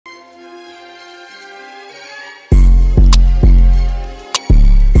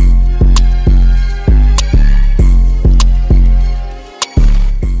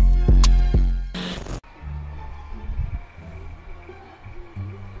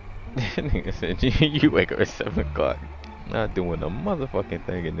Nigga said you wake up at 7 o'clock. Not doing a motherfucking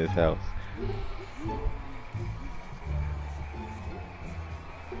thing in this house.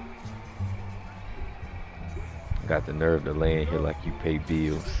 Got the nerve to lay in here like you pay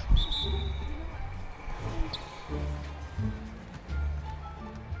bills.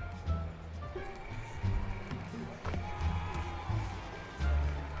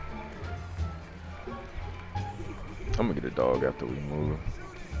 I'm gonna get a dog after we move.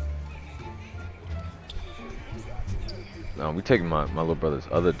 No, we taking my little brother's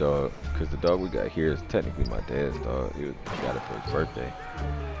other dog, cause the dog we got here is technically my dad's dog. He got it for his birthday.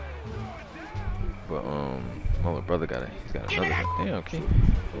 But my little brother he's got another. Damn, okay.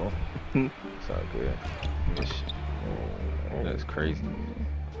 Well, it's all good. That's crazy.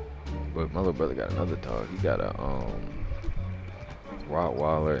 But my little brother got another dog. He got a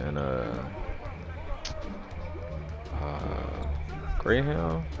Rottweiler and a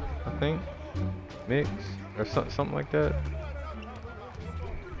Greyhound, I think, mix or something like that.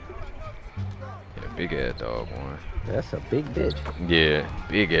 Yeah, big ass dog, one. That's a big bitch. Yeah,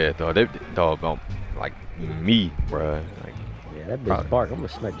 big ass dog. That dog don't like me, bruh. Like, yeah, that bitch probably bark. I'm gonna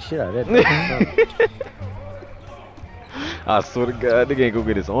smack the shit out of that dog. I swear to God, nigga ain't gonna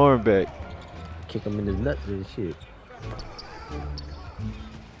get his arm back. Kick him in his nuts and shit.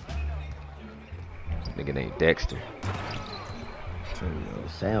 Nigga named Dexter. It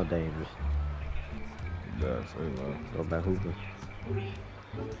sound dangerous. Yeah, say no. Go back hooping.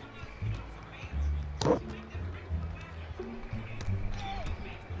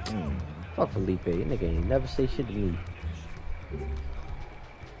 Fuck Felipe, that nigga ain't never say shit to me.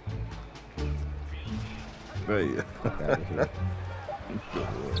 Hey. Fuck out of here.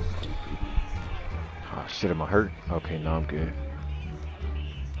 Oh shit, am I hurt? Okay, no, I'm good.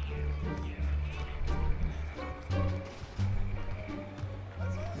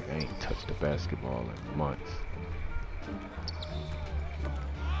 I ain't touched the basketball in months.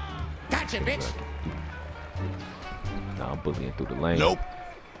 Gotcha, bitch. Nah, I'm bullying through the lane. Nope.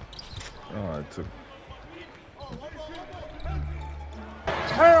 Oh, I took.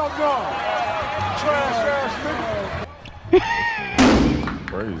 Hell no. Trash ass nigga.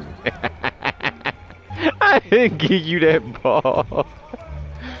 Crazy. I didn't give you that ball.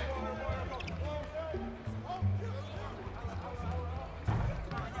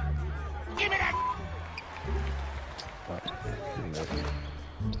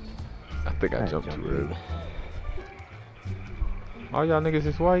 I think I jumped too early. All y'all niggas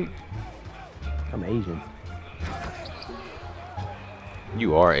is white? I'm Asian.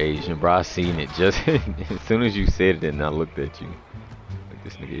 You are Asian, bro. I seen it just as soon as you said it and I looked at you. Like,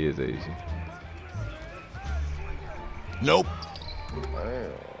 this nigga is Asian. Nope.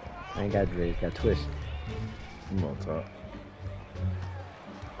 Damn. I ain't got dreads, got twist. I'm on top.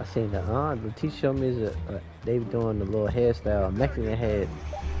 I seen the teacher showed me they were doing the little hairstyle. A Mexican had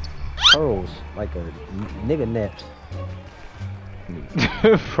curls like a nigga naps.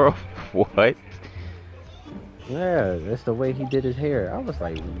 Bro, what? Yeah, that's the way he did his hair. I was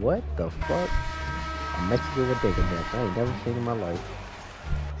like, what the fuck? A Mexican with nigga naps. I ain't never seen in my life.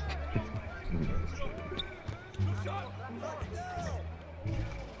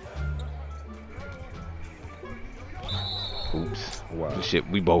 Oops. Wow. Shit,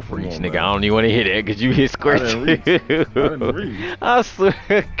 we both reached, on, nigga. man. I don't even want to hit that because you hit squirt. I didn't reach. I swear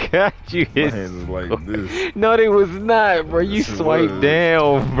to God, you My hit. hands is like this. No, they was not, bro. You Yes, it swiped was.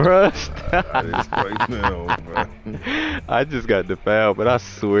 down, bro. I didn't swipe down, bro. I just got the foul, but I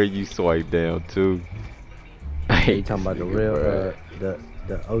swear you swiped down too. Hey, you talking about the real,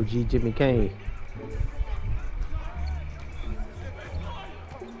 the OG Jimmy Kane?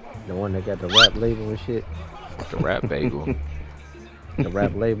 The one that got the rap label and shit? The rap bagel. The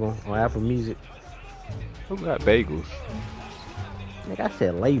rap label on Apple Music. Who got bagels? Nigga, I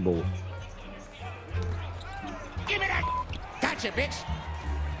said label. Give me that. Gotcha, bitch.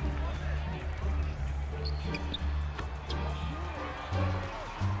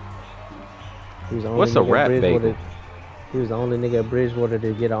 He was the only What's a nigga at rap Bridgewater- bagel? He was the only nigga at Bridgewater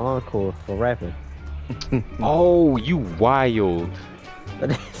to get an encore for rapping. Oh, you wild.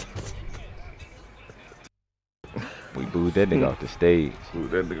 We booed that nigga off the stage. Ooh,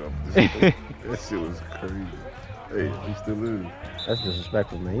 that nigga off the stage. That shit was crazy. Hey, he still is. That's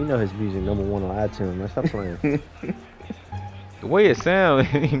disrespectful, man. You know his music #1 on iTunes, man. Stop playing. The way it sounds,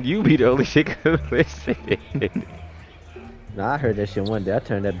 you be the only shit could listen. Nah, I heard that shit one day. I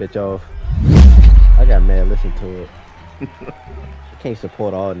turned that bitch off. I got mad listening to it. I can't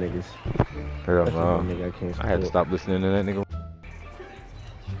support all niggas. Hell That's no. one nigga I can't I had to support. stop listening to that nigga.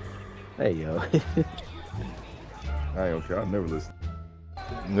 Hey, yo. I ain't okay. I never listen.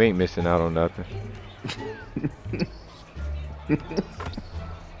 You ain't missing out on nothing.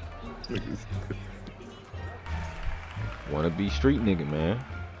 Wanna be street nigga, man.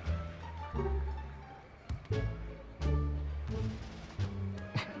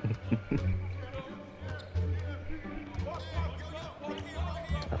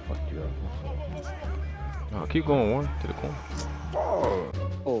 I fucked you up. Oh, keep going, Warren, to the corner.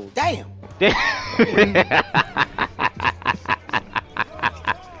 Oh, damn.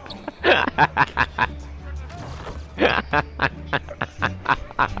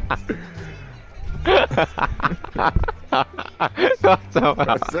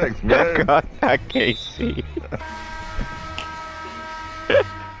 That's sex, man. God, I can't see.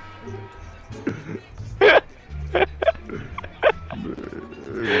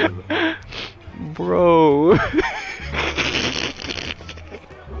 Bro.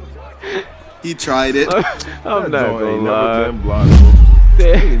 He tried it. I'm not gonna Ain't lie. never been blocked, bro.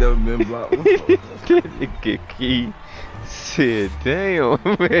 Ain't never been blocked. That nigga Key said, damn,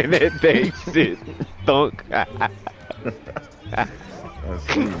 man, that thing shit thunk. That's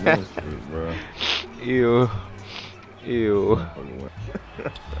sweet man shit, bro. Ew. Ew.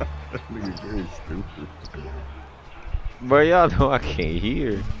 That nigga very stupid. Bro, y'all know I can't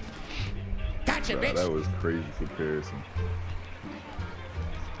hear. Gotcha, Bro, bitch. that was crazy comparison.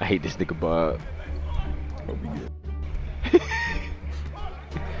 I hate this nigga Bob. Hope you get.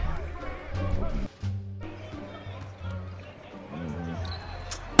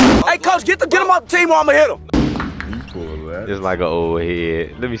 Hey, coach, get him off the team or I'm gonna hit him. You full of that. Just like an old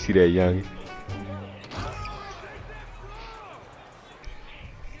head. Let me see that youngin.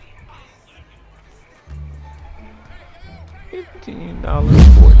 $15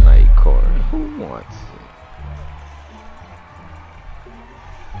 Fortnite card. Who wants it?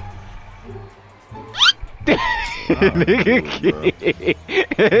 Nigga key.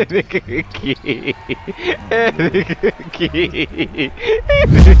 Nigga key. Nigga key.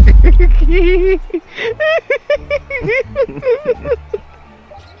 Nigga key.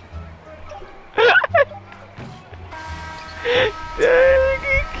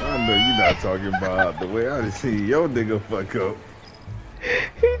 I know you're not talking about the way I just see your nigga fuck up.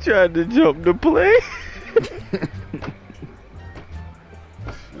 He tried to jump the play.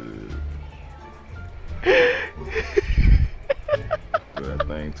 That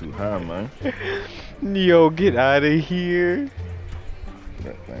thing too high, man. Yo, get out of here.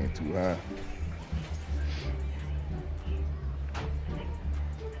 That thing too high.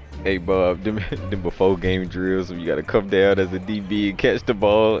 Hey, Bob, them before game drills where you gotta come down as a DB and catch the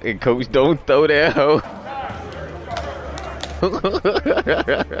ball, and coach don't throw that hoe. Look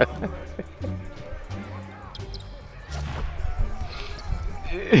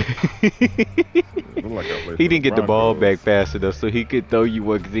like I played He for didn't get the ball Broncos. back fast enough so he could throw you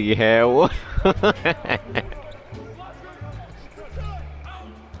one because he had one.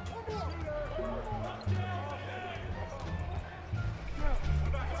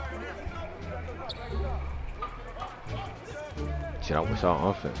 Shit, I wish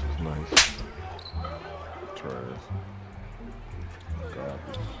our offense was nice. Trash.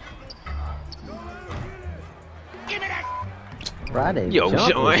 Garbage. Friday Yo,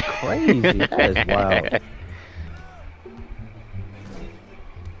 jump Sean. was crazy. That is wild.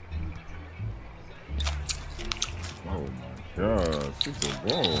 Oh my god, she's a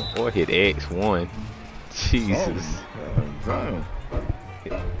ball. Or hit X1. Jesus. Oh, damn.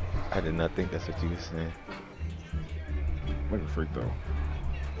 I did not think that's what you were saying. Like a freak though.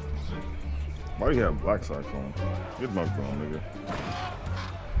 Why you have black socks on? Get my on, nigga.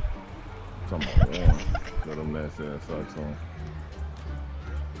 Talking about orange. Got them nasty ass socks on.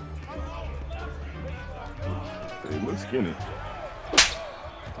 Hey, look skinny.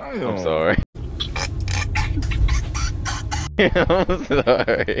 Damn. I'm sorry. I'm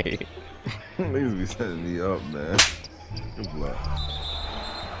sorry. Niggas be setting me up, man. Good luck.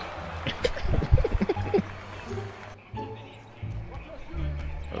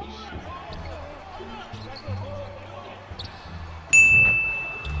 Oh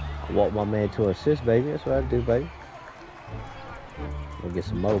shit. Walk my man to assist, baby. That's what I do, baby. We'll get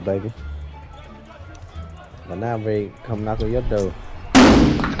some more, baby. But now I'm ready to come knock on your door.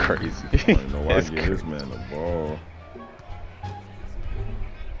 Crazy. I don't know why I That's give this man the ball.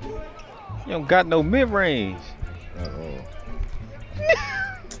 You don't got no mid-range. At all.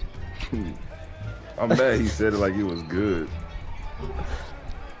 I'm mad he said it like it was good.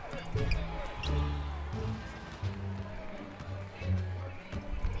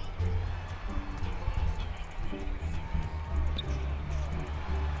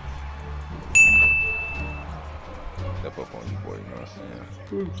 Step up on you, boy, you know what I'm saying?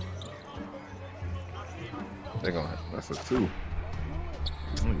 They're gonna. That's a 2.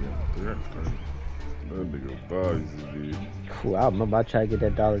 Oh yeah, that's crazy. That nigga buys it, dude. Cool. I remember I tried to get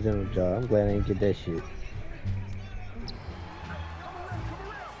that Dollar General job. I'm glad I didn't get that shit.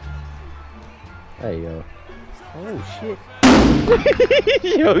 Hey yo. Oh shit.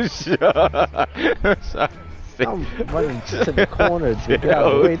 Yo, shut. I'm running to the corner to get out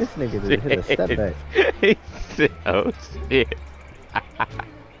of the way. This nigga just hit a step back. He said, oh shit.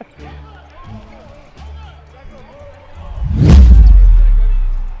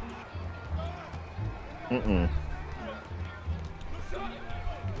 Mm-mm.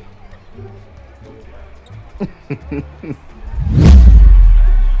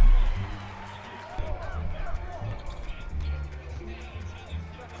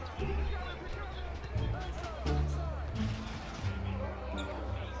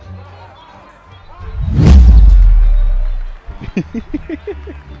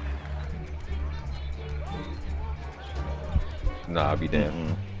 Nah, I'll be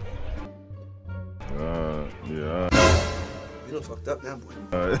damn. Yeah. You done fucked up now, boy.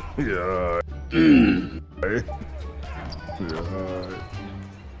 Yeah. Yeah.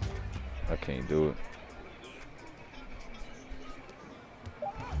 I can't do it.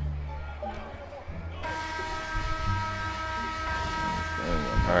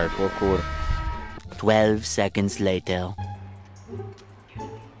 All right, fourth quarter. 12 seconds later.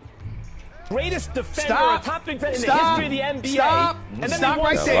 Greatest defender, top defender in the history of the NBA. Stop! And then Stop he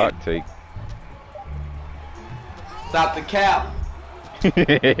right won. Got a there. lock take. Stop the cap.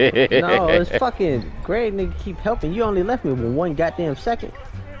 No, it's fucking great. Nigga keep helping. You only left me with 1 goddamn second.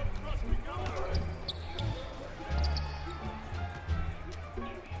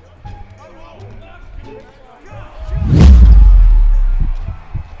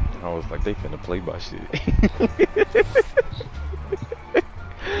 I was like, they finna play by shit.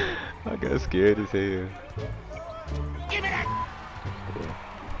 I got scared as hell. Give me that.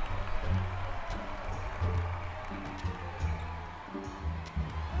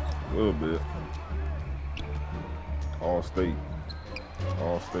 A little bit. All state.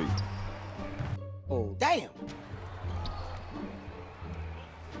 All state. Oh, damn.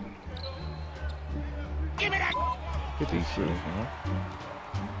 Give me that. Get these shit, huh?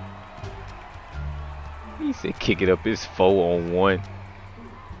 He said kick it up his 4-on-1.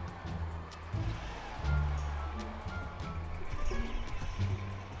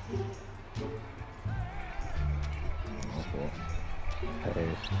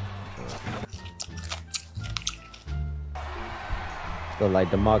 Look like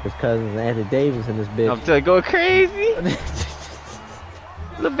DeMarcus Cousins and Anthony Davis in this bitch. I'm telling you, going crazy.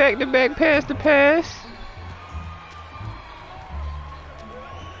 The back-to-back pass to pass.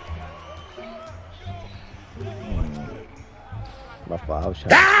 My fault. I was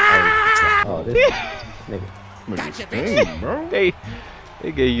trying. Oh, this nigga. Bro. They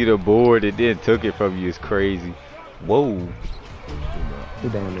gave you the board and then took it from you. It's crazy. Whoa. Who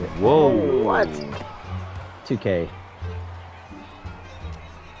down there? Whoa. What? 2K.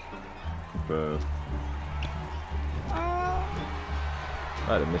 Fast.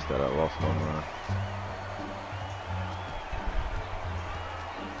 I'd have missed that. I lost my mind.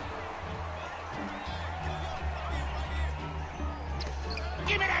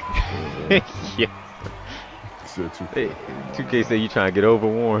 Yeah. Said 2K. Hey, 2K say you trying to get over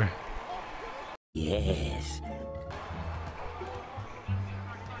Warren. Yes.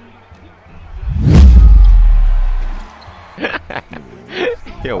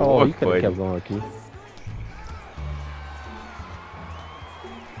 Yo, Oh, Warren you could have kept going, Keith.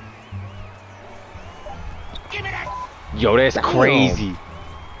 Yo, that's Damn. crazy.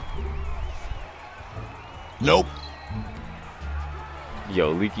 Nope.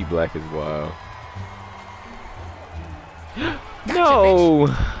 Yo, Leaky Black is wild. No,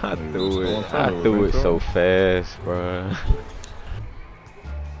 I threw it. I threw it so fast, bruh.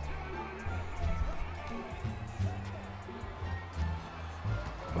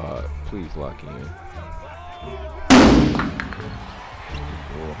 Please lock in.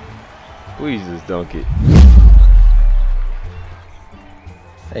 Please just dunk it.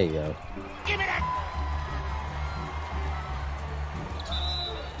 There you go.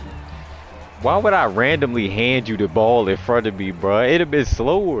 Why would I randomly hand you the ball in front of me, bruh? It'd have been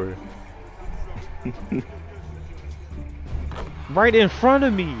slower. Right in front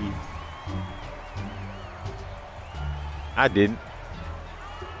of me. I didn't.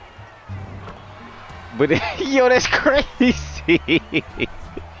 But yo, that's crazy.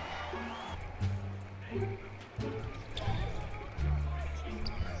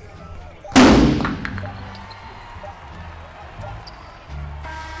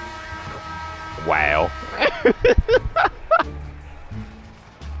 Wow.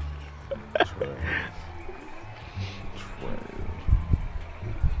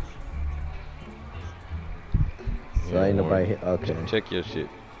 So ain't nobody here. Okay. Check your shit.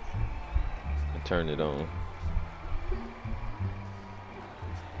 And turn it on.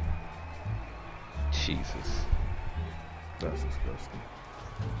 Jesus. That's disgusting.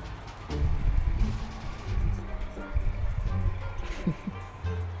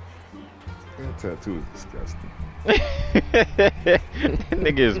 That tattoo is disgusting. That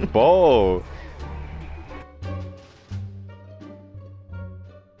nigga is bald.